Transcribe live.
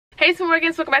Hey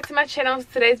TaMorgans, welcome back to my channel.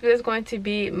 Today's video is going to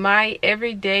be my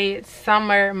everyday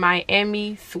summer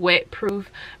Miami sweat proof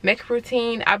makeup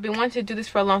routine. I've been wanting to do this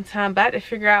for a long time, but I had to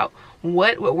figure out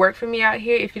what would work for me out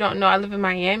here. If you don't know, I live in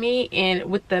Miami, and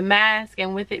with the mask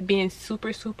and with it being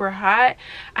super hot,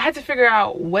 I had to figure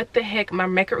out what the heck my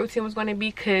makeup routine was going to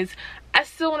be, because I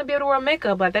still want to be able to wear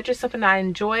makeup. Like, that's just something I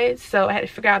enjoy, so I had to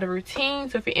figure out a routine.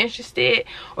 So if you're interested,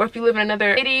 or if you live in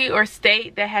another city or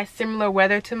state that has similar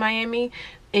weather to Miami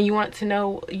and you want to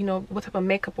know, what type of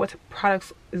makeup, what type of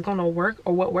products is going to work,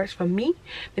 or what works for me,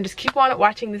 then just keep on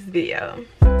watching this video.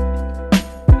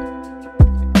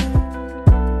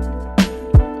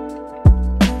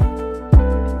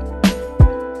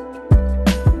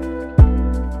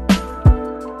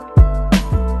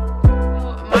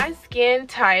 Skin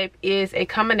type is a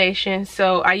combination,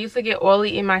 so I usually get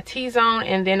oily in my T-zone,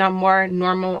 and then I'm more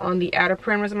normal on the outer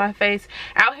perimeters of my face.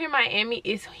 Out here in Miami,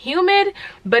 it's humid,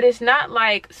 but it's not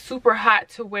like super hot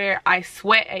to where I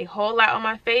sweat a whole lot on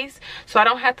my face, so I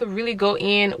don't have to really go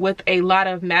in with a lot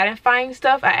of mattifying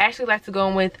stuff. I actually like to go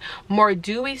in with more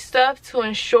dewy stuff to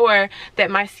ensure that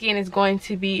my skin is going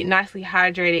to be nicely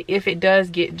hydrated if it does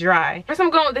get dry. First,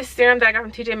 I'm going with this serum that I got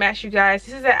from TJ Maxx, you guys.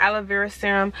 This is an aloe vera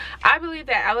serum. I believe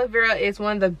that aloe vera is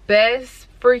one of the best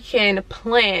freaking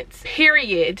plants,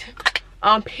 period,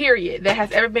 that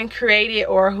has ever been created,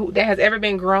 or that has ever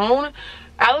been grown.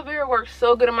 Aloe vera works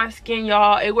so good on my skin,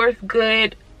 y'all. It works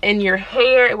good in your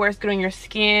hair, it works good on your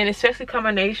skin, especially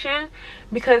combination,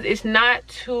 because it's not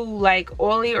too like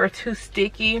oily or too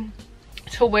sticky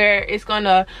to where it's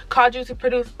gonna cause you to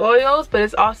produce oils, but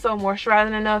it's also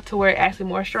moisturizing enough to where it actually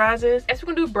moisturizes. Next,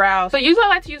 we're gonna do brows. So usually I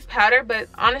like to use powder, but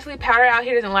honestly powder out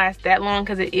here doesn't last that long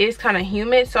because it is kind of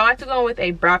humid, so I like to go in with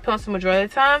a brow pencil majority of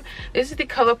the time. This is the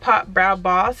ColourPop Brow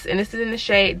Boss, and this is in the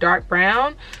shade dark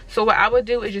brown. So what I would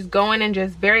do is just go in and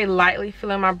just very lightly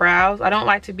fill in my brows. I don't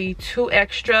like to be too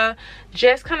extra,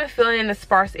 just kind of filling in the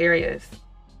sparse areas.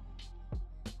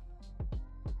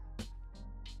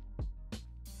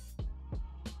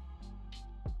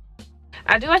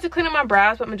 I do like to clean up my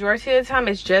brows, but majority of the time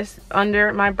it's just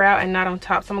under my brow and not on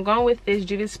top. So I'm going with this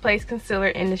Judas Place concealer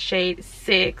in the shade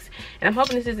 6, and I'm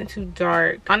hoping this isn't too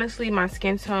dark. Honestly, my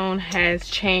skin tone has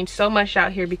changed so much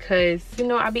out here because,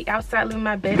 I be outside living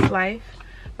my best life.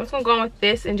 I'm just gonna go in with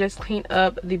this and just clean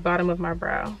up the bottom of my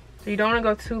brow. So you don't want to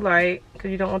go too light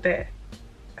because you don't want that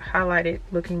highlighted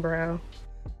looking brow.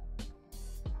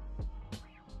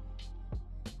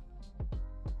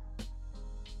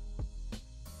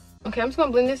 Okay, I'm just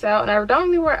gonna blend this out, and I don't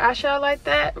really wear eyeshadow like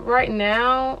that right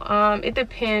now. It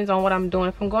depends on what I'm doing.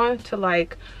 If I'm going to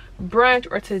like brunch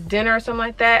or to dinner or something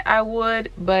like that, I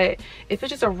would, but if it's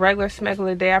just a regular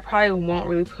smegular day, I probably won't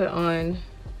really put on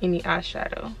any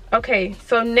eyeshadow. Okay,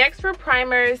 so next for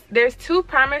primers, there's two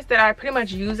primers that I pretty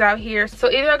much use out here. So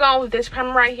either I'm going with this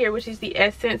primer right here, which is the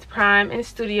Essence Prime in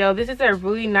Studio. This is a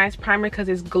really nice primer because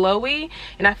it's glowy,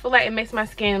 and I feel like it makes my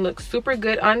skin look super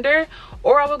good under.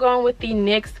 Or I will go in with the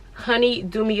NYX Honey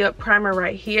Do Me Up primer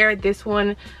right here. This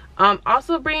one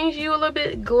also brings you a little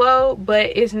bit glow,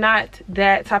 but it's not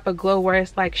that type of glow where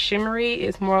it's like shimmery.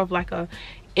 It's more of like a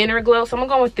inner glow. So I'm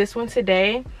gonna go with this one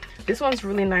today. This one's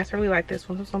really nice. I really like this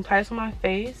one. So I'm gonna apply this on my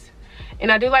face.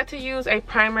 And I do like to use a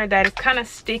primer that is kind of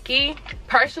sticky.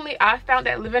 Personally, I found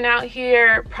that living out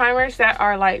here, primers that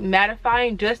are like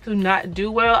mattifying just do not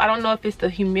do well. I don't know if it's the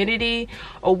humidity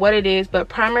or what it is, but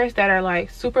primers that are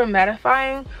like super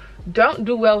mattifying don't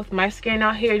do well with my skin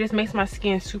out here. It just makes my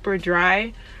skin super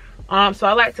dry. So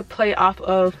I like to play off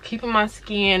of keeping my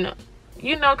skin,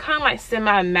 kind of like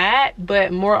semi-matte,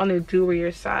 but more on the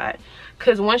dewier side.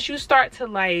 Because once you start to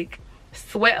like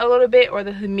sweat a little bit, or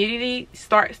the humidity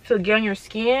starts to get on your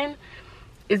skin,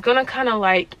 it's gonna kind of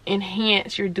like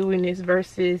enhance your dewiness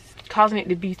versus causing it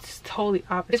to be totally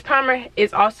opposite. This primer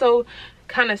is also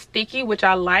kind of sticky, which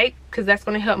I like because that's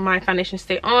going to help my foundation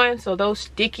stay on. So those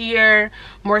stickier,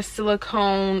 more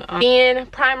silicone thin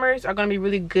primers are going to be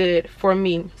really good for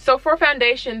me. So for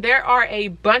foundation, there are a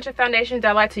bunch of foundations that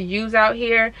I like to use out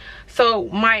here. So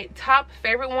my top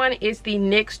favorite one is the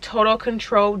NYX Total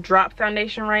Control Drop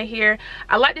Foundation right here.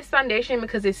 I like this foundation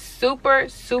because it's super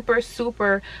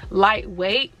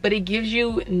lightweight, but it gives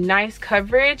you nice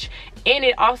coverage, and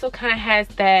it also kind of has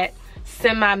that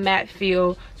semi-matte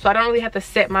feel, so I don't really have to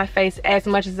set my face as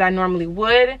much as I normally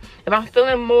would. If I'm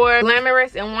feeling more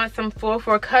glamorous and want some full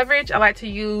coverage, I like to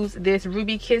use this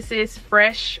Ruby Kisses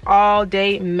Fresh All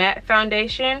Day Matte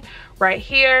Foundation right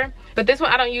here. But this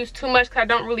one I don't use too much because I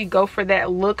don't really go for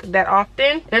that look that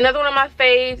often. And another one of my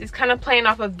faves is kind of playing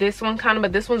off of this one kind of,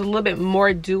 but this one's a little bit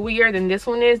more dewier than this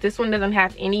one is. This one doesn't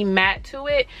have any matte to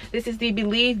it. This is the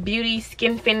Believe Beauty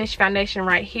Skin Finish Foundation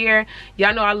right here.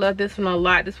 Y'all know I love this one a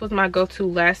lot. This was my go-to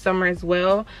last summer as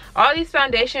well. All these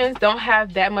foundations don't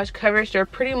have that much coverage. They're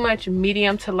pretty much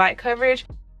medium to light coverage.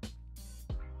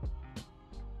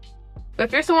 But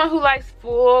if you're someone who likes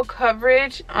full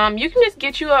coverage, you can just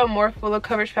get you a more full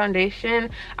coverage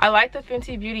foundation. I like the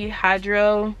Fenty Beauty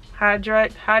Hydrating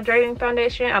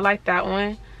Foundation. I like that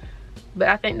one. But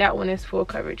I think that one is full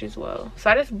coverage as well.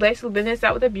 So I just basically blend this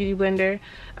out with a beauty blender.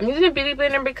 I'm using a beauty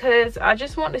blender because I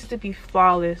just want this to be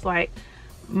flawless. Like,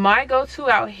 my go-to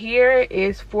out here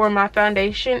is for my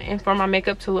foundation and for my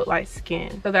makeup to look like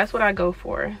skin. So that's what I go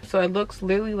for. So it looks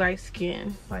literally like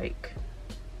skin. Like,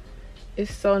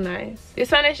 it's so nice. This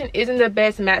foundation isn't the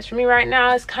best match for me right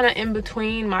now. It's kind of in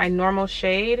between my normal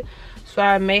shade, so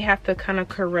I may have to kind of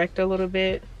correct a little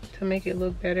bit to make it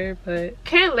look better. But you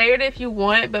can layer it if you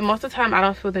want, but most of the time I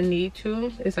don't feel the need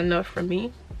to. It's enough for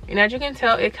me. And as you can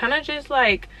tell, it kind of just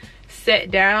like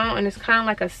set down, and it's kind of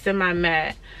like a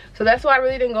semi-matte. So that's why I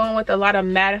really didn't go in with a lot of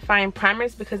mattifying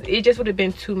primers, because it just would have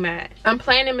been too matte. I'm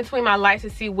playing in between my lights to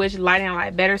see which lighting I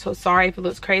like better, so sorry if it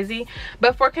looks crazy.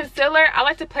 But for concealer, I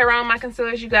like to play around with my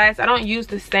concealers, you guys. I don't use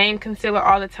the same concealer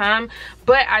all the time,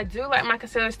 but I do like my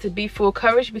concealers to be full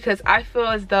coverage, because I feel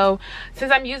as though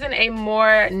since I'm using a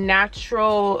more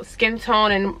natural skin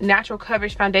tone and natural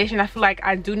coverage foundation, I feel like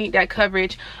I do need that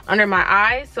coverage under my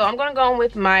eyes. So I'm going to go in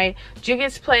with my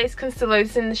Juvia's Place concealer.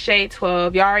 It's in the shade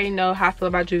 12. Y'all already know how I feel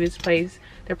about Juvia's Place.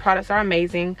 Their products are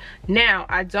amazing. Now,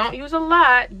 I don't use a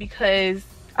lot because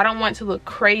I don't want to look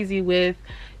crazy with,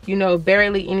 you know,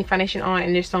 barely any foundation on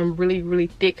and there's some really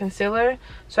thick concealer.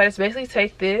 So I just basically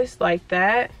take this like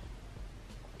that,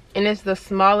 and it's the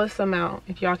smallest amount,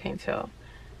 if y'all can't tell.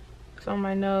 It's on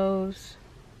my nose,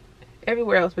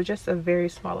 everywhere else, but just a very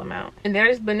small amount. And then I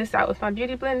just blend this out with my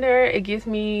beauty blender. It gives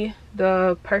me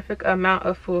the perfect amount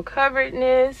of full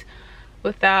coverageness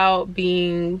without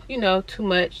being, you know, too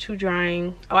much, too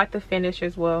drying. I like the finish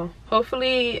as well.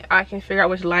 Hopefully I can figure out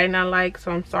which lighting I like,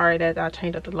 so I'm sorry that I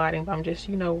changed up the lighting, but I'm just,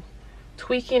 you know,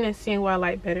 tweaking and seeing what I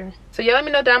like better. So yeah, let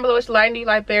me know down below which lighting do you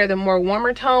like better, the more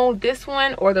warmer tone, this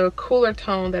one, or the cooler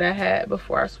tone that I had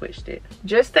before I switched it.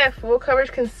 Just that full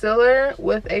coverage concealer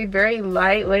with a very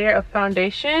light layer of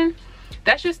foundation,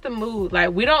 that's just the mood.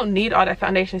 Like, we don't need all that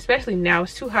foundation, especially now.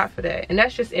 It's too hot for that, and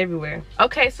that's just everywhere.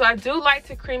 Okay, so I do like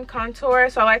to cream contour,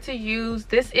 so I like to use,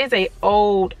 this is a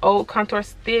old contour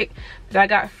stick that I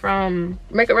got from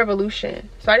Makeup Revolution.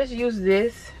 So I just use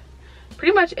this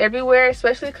pretty much everywhere,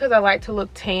 especially because I like to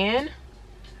look tan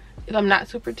if I'm not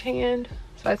super tanned.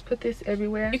 So I just put this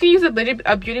everywhere. You can use a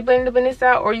beauty blender to blend this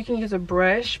out, or you can use a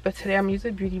brush, but today I'm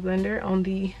using a beauty blender on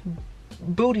the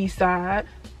booty side,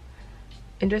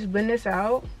 and just blend this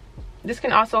out. This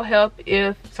can also help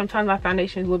if sometimes my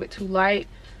foundation is a little bit too light,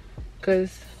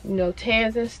 because, you know,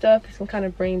 tans and stuff, this can kind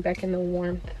of bring back in the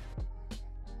warmth.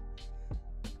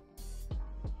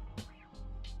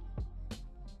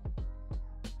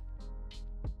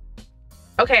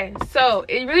 Okay, so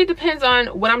it really depends on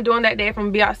what I'm doing that day, if I'm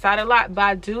gonna be outside a lot, but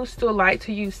I do still like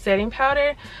to use setting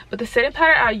powder. But the setting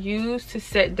powder I use to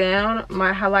set down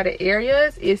my highlighted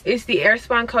areas is the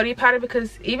Airspun Coty powder,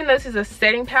 because even though this is a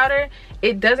setting powder,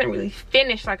 it doesn't really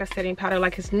finish like a setting powder.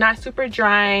 Like, it's not super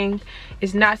drying,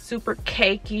 it's not super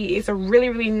cakey. It's a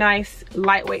really nice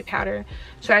lightweight powder.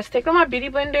 So I just take on my beauty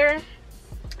blender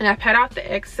and I pat out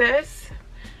the excess.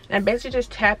 I basically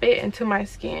just tap it into my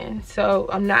skin. So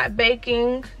I'm not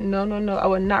baking. No, I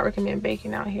would not recommend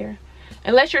baking out here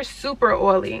unless you're super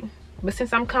oily. But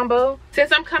since I'm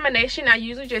combination, I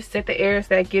usually just set the areas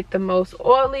that get the most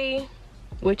oily,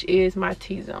 which is my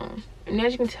T-zone. And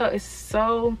as you can tell, it's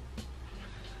so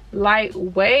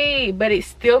lightweight, but it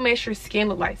still makes your skin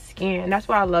look like skin. That's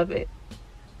why I love it.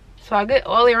 So I get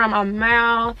oily around my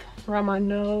mouth, around my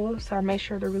nose, so I make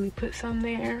sure to really put some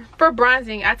there. For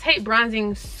bronzing, I take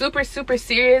bronzing super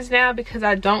serious now, because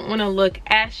I don't want to look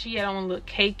ashy, I don't want to look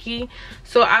cakey.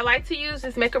 So I like to use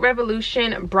this Makeup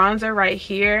Revolution bronzer right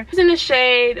here. It's in the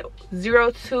shade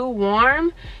 02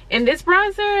 Warm, and this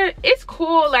bronzer, it's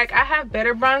cool. Like, I have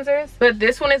better bronzers, but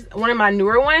this one is one of my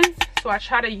newer ones, so I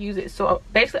try to use it. So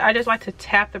basically I just like to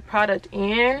tap the product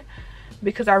in,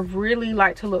 because I really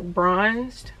like to look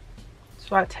bronzed.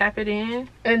 So I tap it in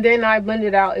and then I blend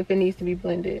it out if it needs to be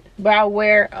blended. But I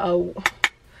wear a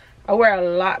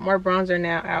lot more bronzer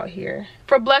now out here.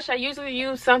 For blush, I usually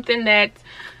use something that's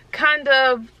kind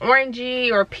of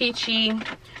orangey or peachy. I'm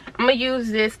gonna use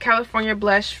this California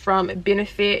blush from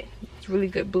Benefit. It's really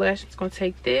good blush. It's gonna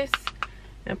take this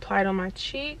and apply it on my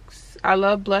cheeks. I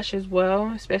love blush as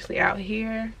well, especially out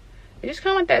here. It's just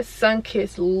kind of like that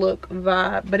sun-kissed look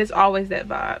vibe, but it's always that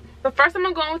vibe. But first I'm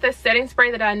going to go in with a setting spray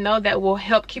that I know that will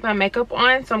help keep my makeup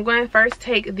on. So I'm going to first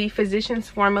take the Physicians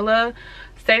Formula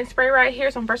setting spray right here.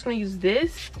 So I'm first going to use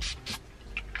this.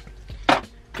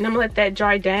 And I'm going to let that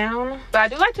dry down. But I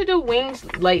do like to do wings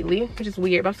lately, which is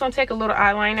weird. But I'm just going to take a little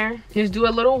eyeliner. Just do a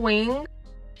little wing.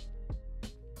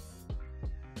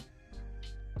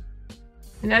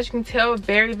 And as you can tell,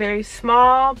 very, very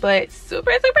small, but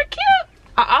super, super cute.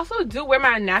 I also do wear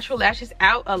my natural lashes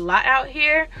out a lot out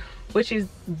here, which is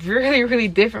really, really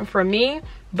different for me.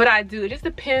 But I do. It just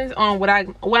depends on what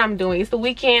I'm doing. It's the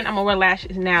weekend, I'm gonna wear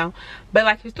lashes now. But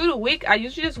like if it's through the week, I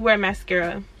usually just wear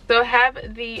mascara. So I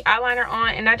have the eyeliner on,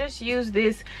 and I just use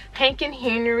this Hank &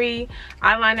 Henry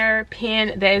eyeliner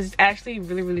pen that is actually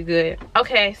really, really good.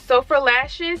 Okay, so for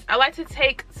lashes, I like to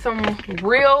take some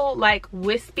real like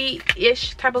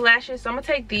wispy-ish type of lashes. So I'm gonna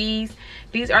take these.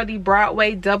 These are the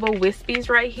Broadway double wispies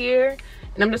right here.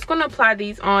 And I'm just gonna apply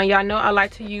these on. Y'all know I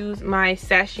like to use my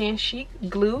Sassy and Chic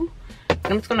glue.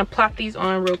 I'm just gonna plop these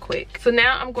on real quick. So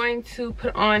now I'm going to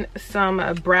put on some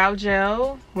brow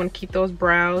gel. I want to keep those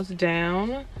brows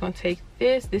down. I'm gonna take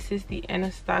this. This is the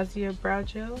Anastasia brow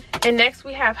gel. And next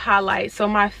we have highlight. So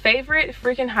my favorite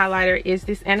freaking highlighter is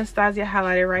this Anastasia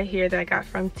highlighter right here that I got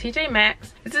from TJ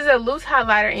Maxx. This is a loose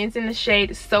highlighter and it's in the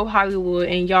shade So Hollywood.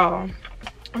 And y'all,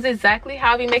 that's exactly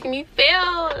how it be making me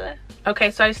feel. Okay,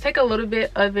 so I just take a little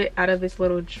bit of it out of this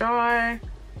little jar,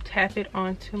 tap it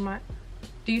onto my...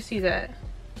 Do you see that?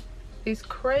 It's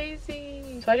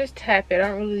crazy. So I just tap it. I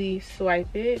don't really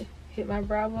swipe it. Hit my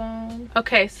brow bone.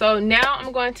 Okay, so now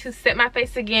I'm going to set my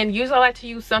face again. Usually I like to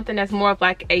use something that's more of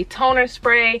like a toner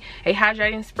spray, a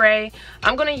hydrating spray.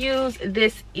 I'm going to use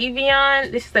this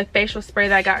Evian. This is a facial spray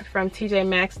that I got from TJ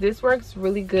Maxx. This works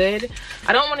really good.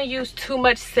 I don't want to use too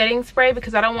much setting spray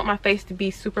because I don't want my face to be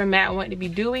super matte. I want it to be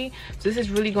dewy. So this is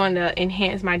really going to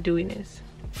enhance my dewiness.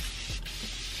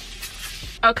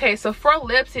 Okay, so for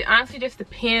lips, it honestly just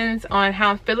depends on how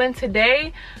I'm feeling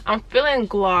today. I'm feeling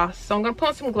gloss, so I'm gonna put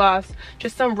on some gloss,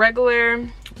 just some regular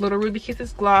little Ruby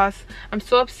Kisses gloss. I'm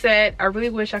so upset. I really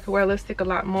wish I could wear lipstick a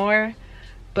lot more,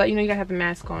 but you know, you gotta have the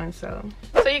mask on. So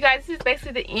you guys, this is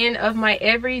basically the end of my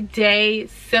everyday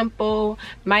simple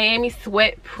Miami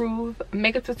sweat proof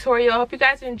makeup tutorial. I hope you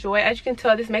guys enjoy. As you can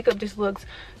tell, this makeup just looks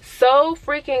so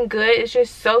freaking good. It's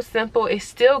just so simple. It's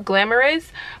still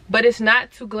glamorous, but it's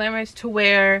not too glamorous to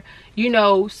where, you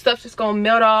know, stuff's just gonna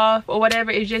melt off or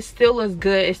whatever. It just still looks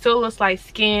good. It still looks like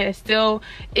skin. It's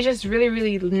just really,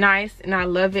 really nice, and I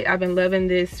love it. I've been loving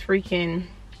this freaking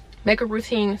makeup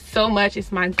routine so much.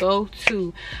 It's my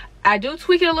go-to. I do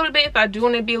tweak it a little bit if I do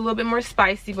want to be a little bit more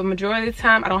spicy, but majority of the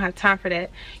time I don't have time for that.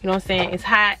 You know what I'm saying? It's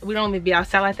hot. We don't even be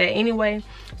outside like that anyway.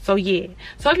 So yeah.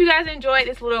 So I hope you guys enjoyed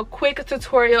this little quick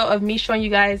tutorial of me showing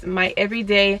you guys my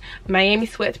everyday Miami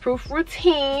sweat-proof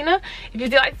routine. If you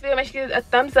did like this video, make sure you give it a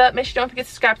thumbs up. Make sure you don't forget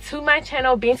to subscribe to my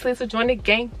channel, Talisa. Join the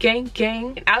gang.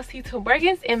 And I'll see you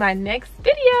TaMorgans in my next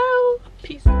video.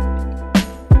 Peace.